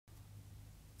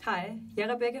Hej, jeg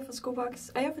er Rebecca fra Skobox,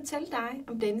 og jeg fortæller dig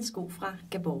om denne sko fra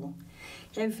Gabor.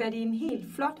 Jeg vil fat i en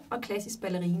helt flot og klassisk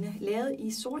ballerina, lavet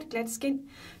i sort glat skind.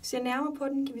 Så jeg nærmer på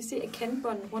den, kan vi se, at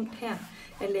kantbånden rundt her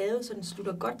er lavet, så den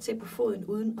slutter godt til på foden,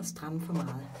 uden at stramme for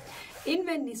meget.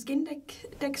 Indvendig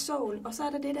skinddæksåler, og så er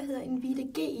der det, der hedder en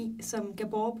vidde GI, som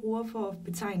Gabor bruger for at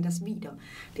betegne deres vidder.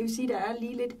 Det vil sige, at der er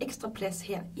lige lidt ekstra plads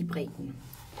her i bredden.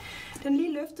 Den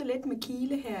lige løfter lidt med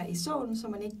kile her i sålen, så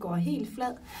man ikke går helt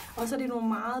flad. Og så er det nogle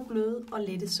meget bløde og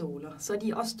lette såler, så de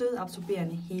er også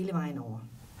stødabsorberende hele vejen over.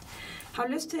 Har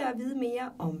du lyst til at vide mere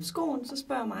om skoen, så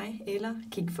spørg mig eller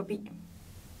kig forbi.